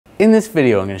In this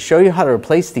video, I'm going to show you how to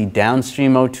replace the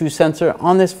Downstream O2 sensor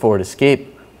on this Ford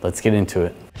Escape. Let's get into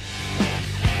it.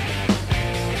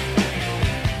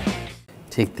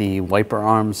 Take the wiper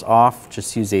arms off,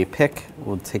 just use a pick.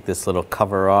 We'll take this little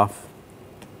cover off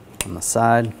on the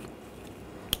side.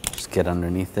 Just get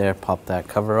underneath there, pop that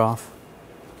cover off.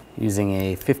 Using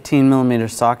a 15mm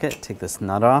socket, take this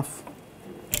nut off.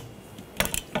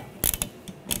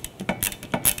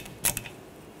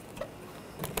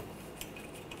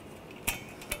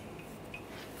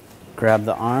 Grab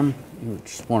the arm, you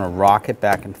just want to rock it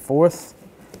back and forth,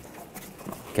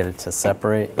 get it to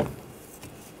separate.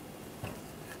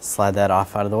 Slide that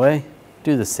off out of the way.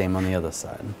 Do the same on the other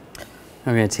side.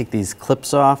 I'm going to take these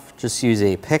clips off, just use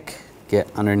a pick, get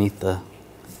underneath the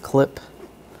clip.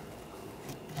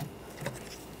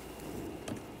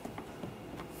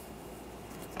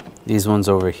 These ones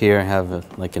over here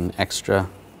have like an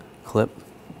extra clip.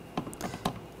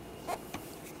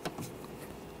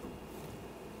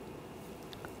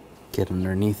 Get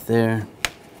underneath there,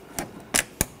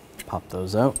 pop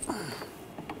those out.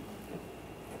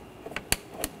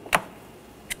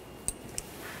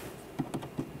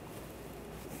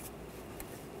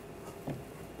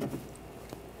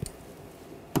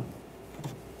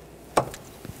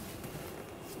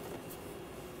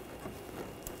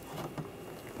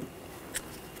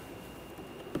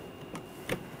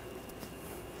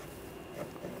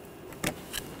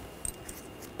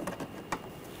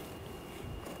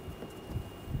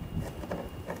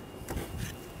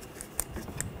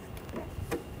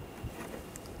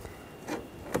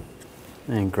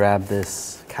 And grab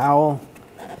this cowl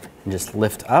and just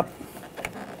lift up.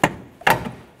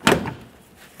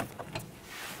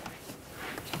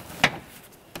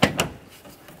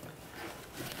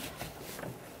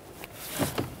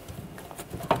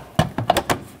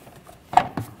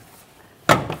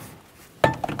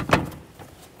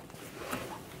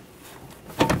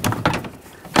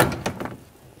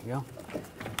 There you go.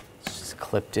 It's just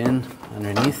clipped in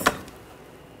underneath.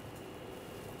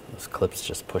 Those clips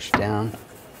just push down.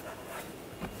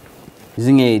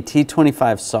 Using a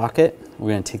T25 socket,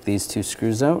 we're going to take these two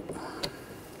screws out.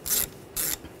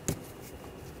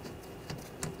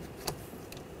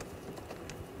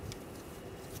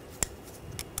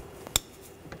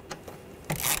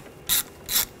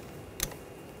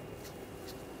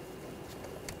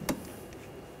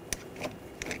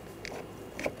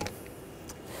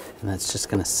 And that's just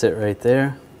going to sit right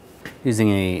there. Using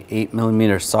a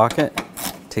 8mm socket,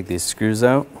 take these screws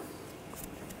out.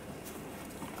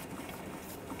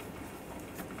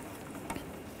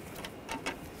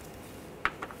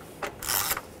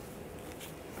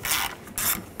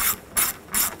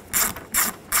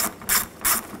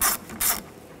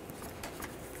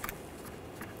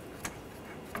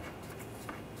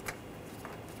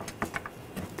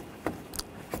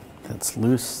 That's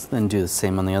loose, then do the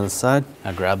same on the other side.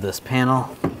 Now grab this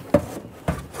panel,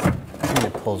 and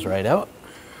it pulls right out.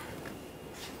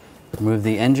 Remove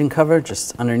the engine cover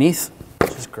just underneath.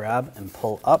 Just grab and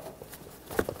pull up.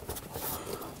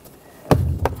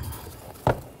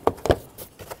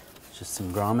 Just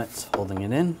some grommets holding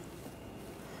it in.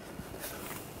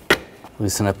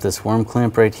 Loosen up this worm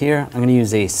clamp right here. I'm going to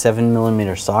use a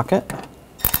 7mm socket.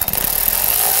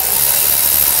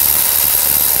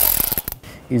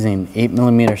 Using an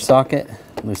 8mm socket,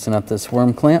 loosen up this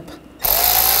worm clamp.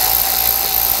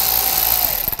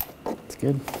 That's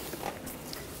good.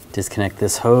 Disconnect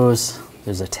this hose.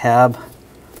 There's a tab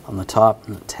on the top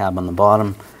and a tab on the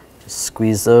bottom. Just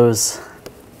squeeze those.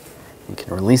 You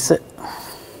can release it.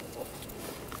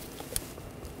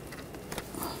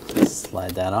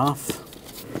 Slide that off.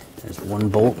 There's one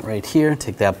bolt right here.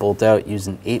 Take that bolt out. Use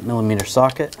an 8mm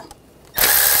socket.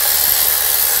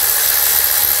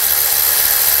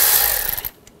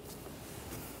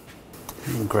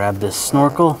 And grab this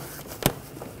snorkel.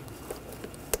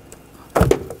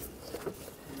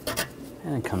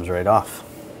 And it comes right off.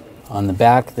 On the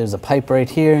back, there's a pipe right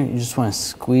here. You just want to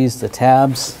squeeze the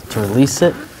tabs to release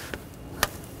it.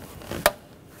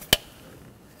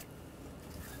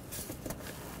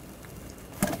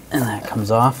 And that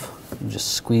comes off. You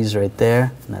just squeeze right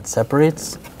there, and that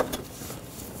separates.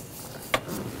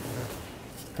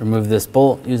 Remove this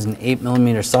bolt, use an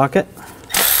 8mm socket.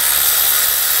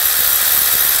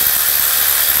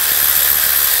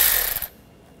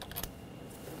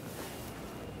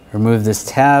 Remove this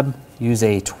tab, use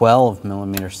a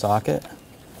 12mm socket.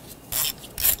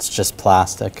 It's just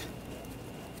plastic.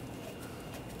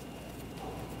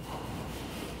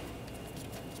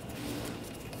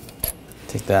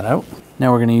 Take that out.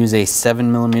 Now we're going to use a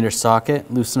 7mm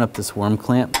socket, loosen up this worm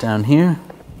clamp down here.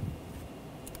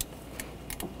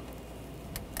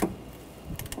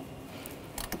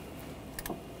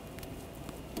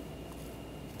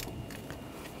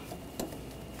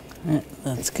 All right,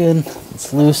 that's good.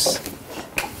 It's loose.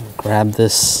 Grab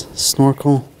this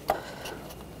snorkel,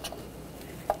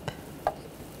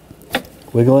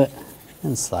 wiggle it,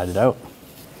 and slide it out.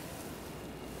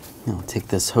 I'll take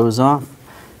this hose off.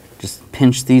 Just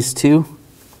pinch these two,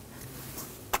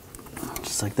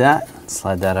 just like that.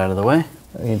 Slide that out of the way.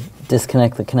 We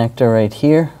disconnect the connector right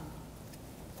here.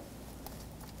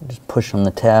 Just push on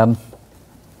the tab.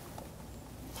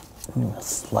 And we'll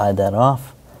slide that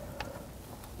off.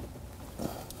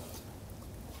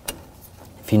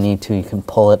 If you need to, you can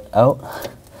pull it out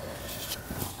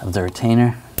of the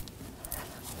retainer.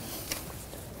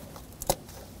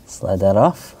 Slide that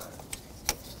off.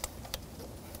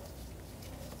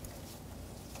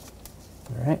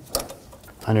 All right.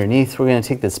 Underneath, we're going to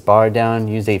take this bar down,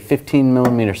 use a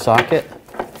 15mm socket.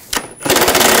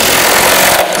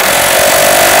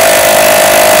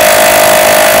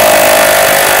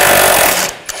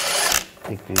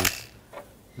 Take these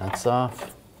nuts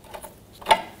off.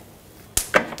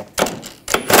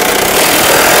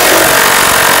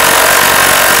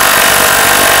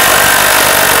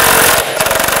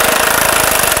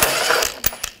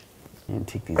 And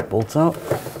take these bolts out.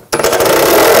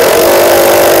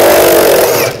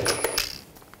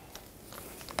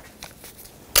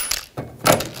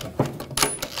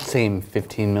 Same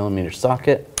 15mm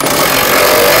socket.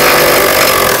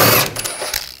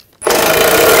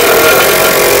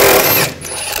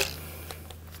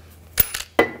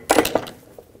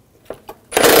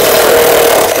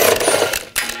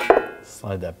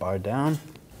 Slide that bar down.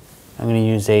 I'm going to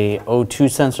use a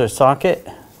O2 sensor socket.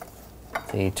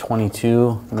 It's a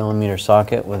 22mm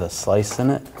socket with a slice in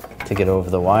it to get over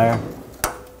the wire.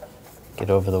 Get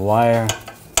over the wire.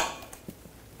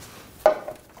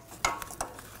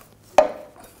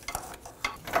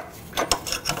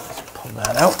 Pull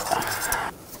that out.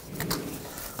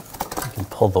 You can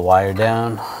pull the wire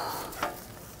down.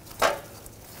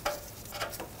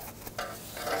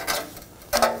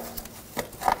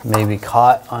 Maybe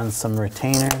caught on some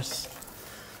retainers.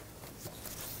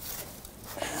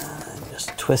 And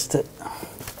just twist it.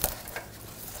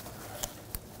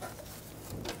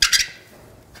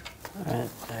 All right,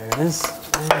 there it is.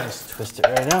 And just twist it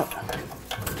right out.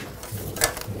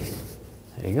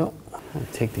 There you go.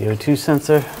 Take the O2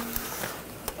 sensor.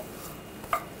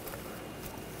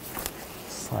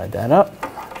 Slide that up.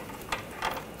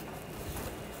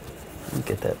 And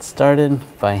get that started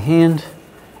by hand.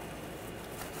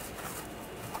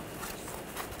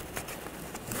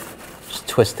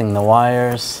 Twisting the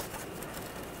wires.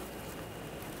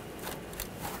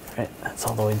 All right, that's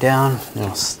all the way down. And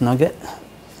we'll snug it.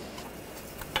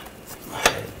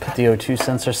 Put the O2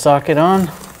 sensor socket on.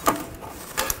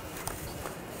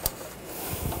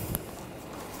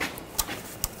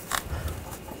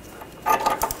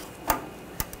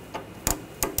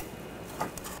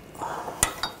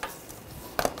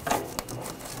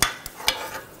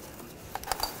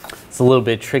 It's a little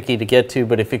bit tricky to get to,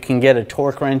 but if you can get a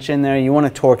torque wrench in there, you want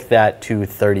to torque that to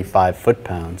 35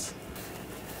 foot-pounds.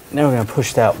 Now we're going to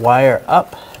push that wire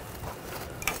up.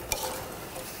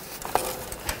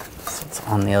 So it's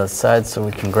on the other side so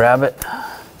we can grab it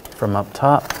from up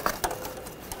top.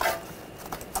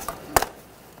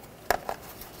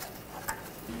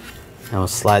 Now we'll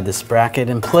slide this bracket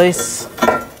in place.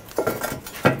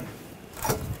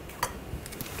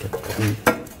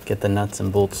 Get the nuts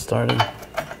and bolts started.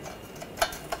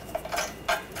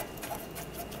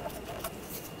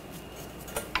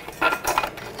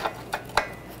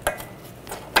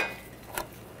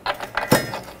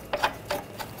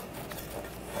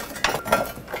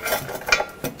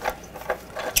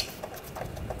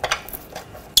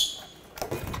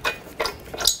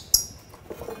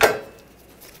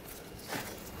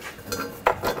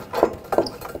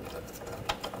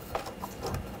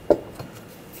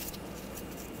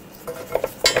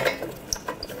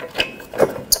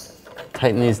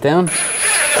 Tighten these down.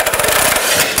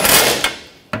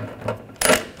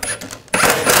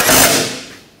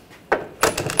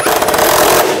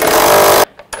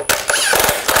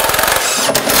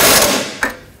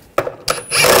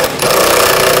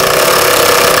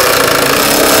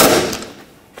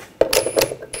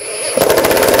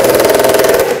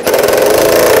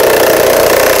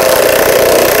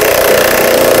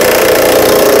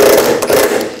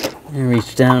 And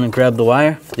reach down and grab the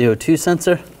wire for the O2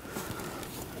 sensor.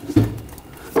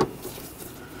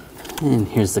 And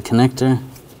here's the connector.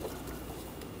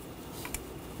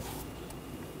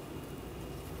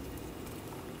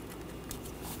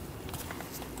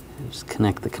 And just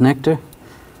connect the connector.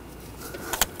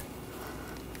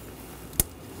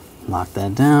 Lock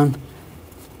that down.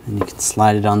 And you can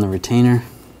slide it on the retainer.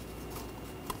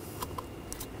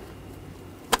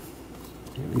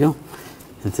 we go.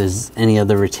 If there's any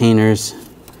other retainers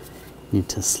you need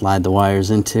to slide the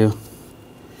wires into,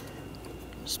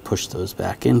 just push those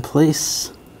back in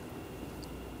place.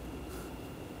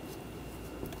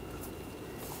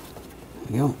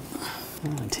 There we go.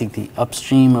 Take the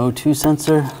upstream O2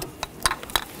 sensor,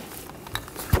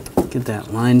 get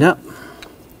that lined up.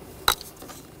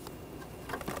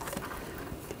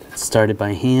 Start it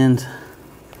by hand.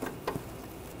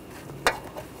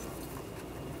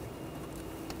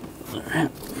 All right,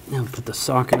 now put the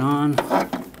socket on.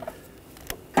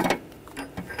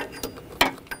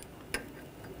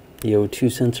 The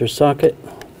O2 sensor socket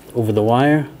over the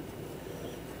wire.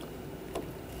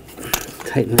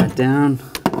 Tighten that down.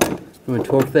 I'm going to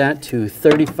torque that to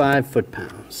 35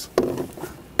 foot-pounds. All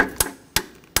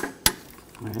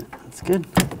right, that's good.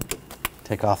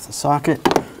 Take off the socket.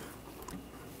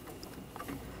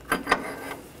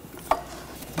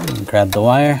 And grab the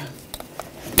wire.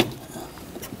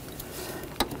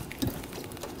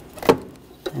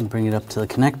 And bring it up to the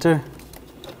connector.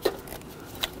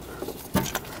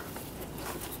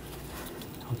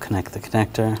 I'll connect the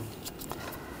connector.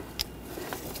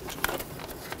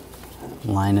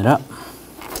 Line it up.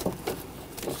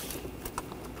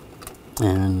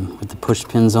 And with the push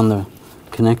pins on the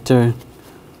connector,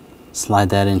 slide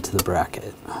that into the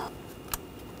bracket.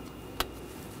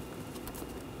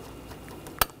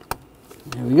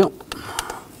 There we go.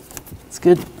 It's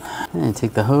good. And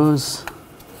take the hose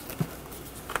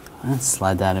and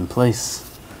slide that in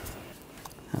place.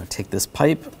 Now take this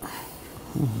pipe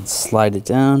and slide it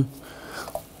down.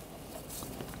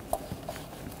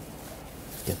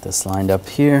 Get this lined up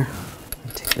here.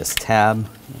 Take this tab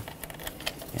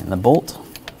and the bolt,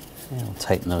 and we'll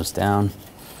tighten those down.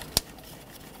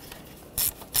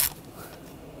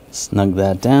 Snug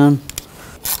that down,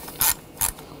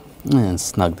 and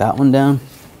snug that one down.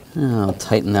 And I'll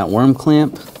tighten that worm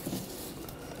clamp.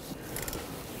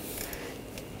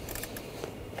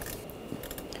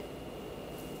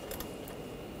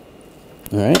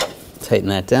 All right, tighten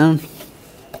that down.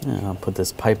 And I'll put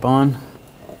this pipe on,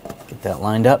 get that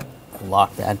lined up,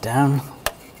 lock that down.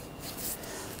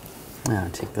 Now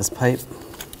take this pipe,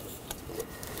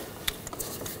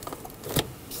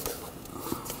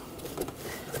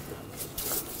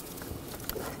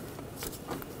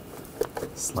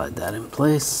 slide that in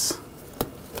place,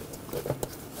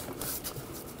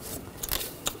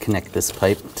 connect this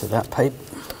pipe to that pipe.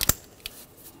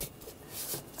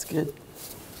 That's good.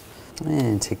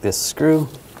 And take this screw,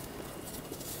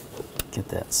 get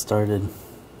that started.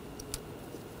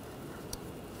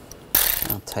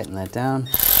 I'll tighten that down.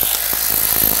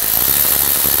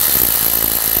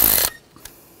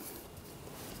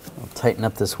 Tighten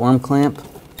up this worm clamp.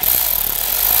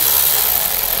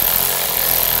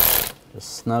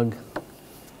 Just snug.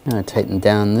 I'm going to tighten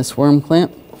down this worm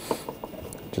clamp.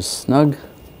 Just snug.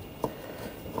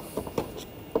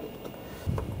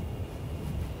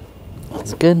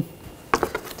 That's good.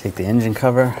 Take the engine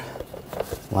cover,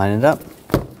 line it up,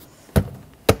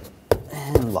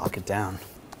 and lock it down.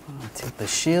 I'll take the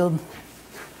shield.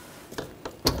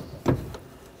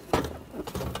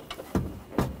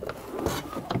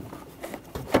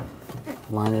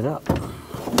 Line it up.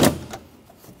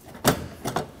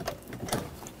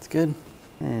 It's good.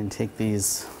 And take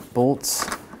these bolts,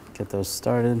 get those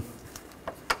started.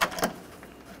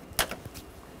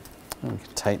 We can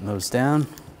tighten those down.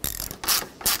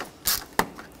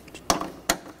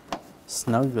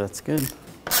 Snug, that's good.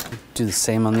 Do the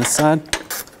same on this side.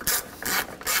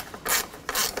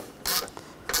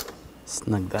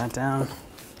 Snug that down.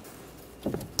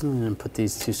 And put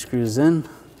these two screws in.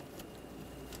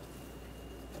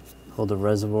 Hold the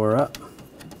reservoir up,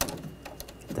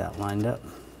 get that lined up,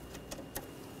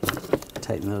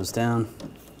 tighten those down.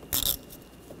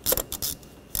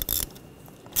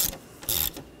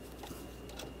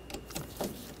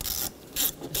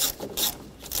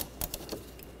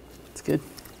 It's good.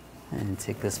 And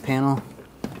take this panel,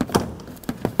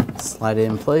 slide it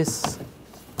in place.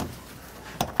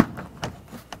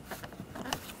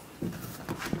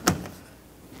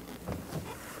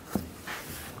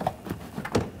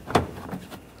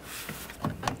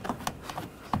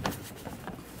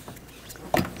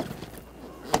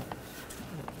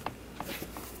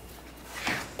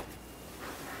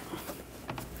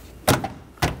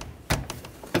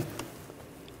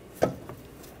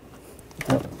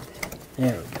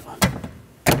 There we go.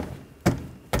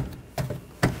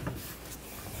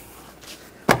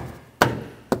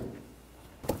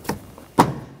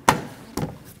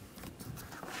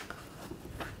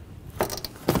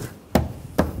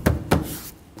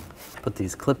 Put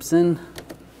these clips in.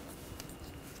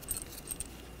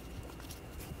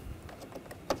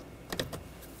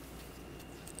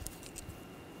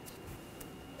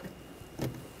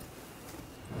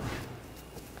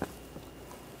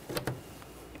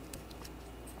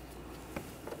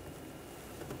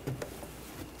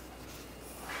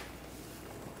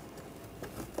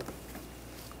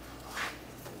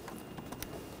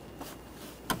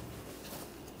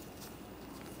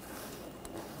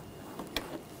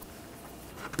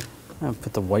 I'll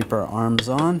put the wiper arms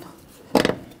on.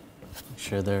 Make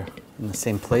sure they're in the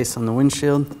same place on the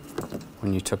windshield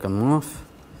when you took them off.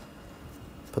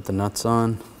 Put the nuts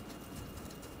on.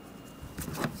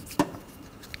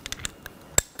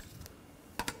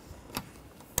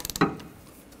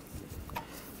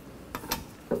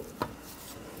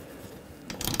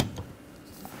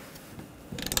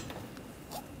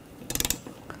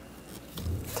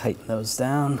 Tighten those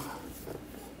down.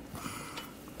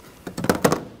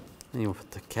 Then you'll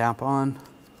put the cap on.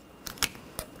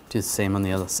 Do the same on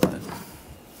the other side.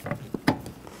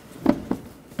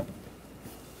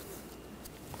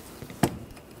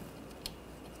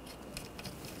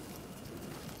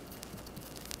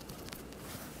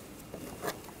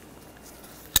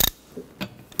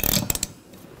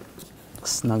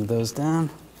 Snug those down.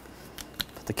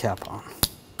 Put the cap on.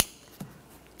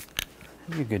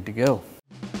 You're good to go.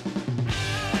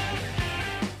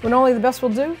 When only the best will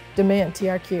do, demand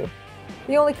TRQ.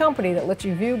 The only company that lets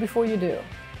you view before you do.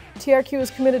 TRQ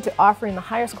is committed to offering the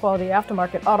highest quality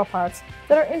aftermarket auto parts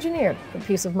that are engineered for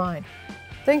peace of mind.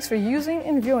 Thanks for using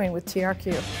and viewing with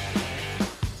TRQ.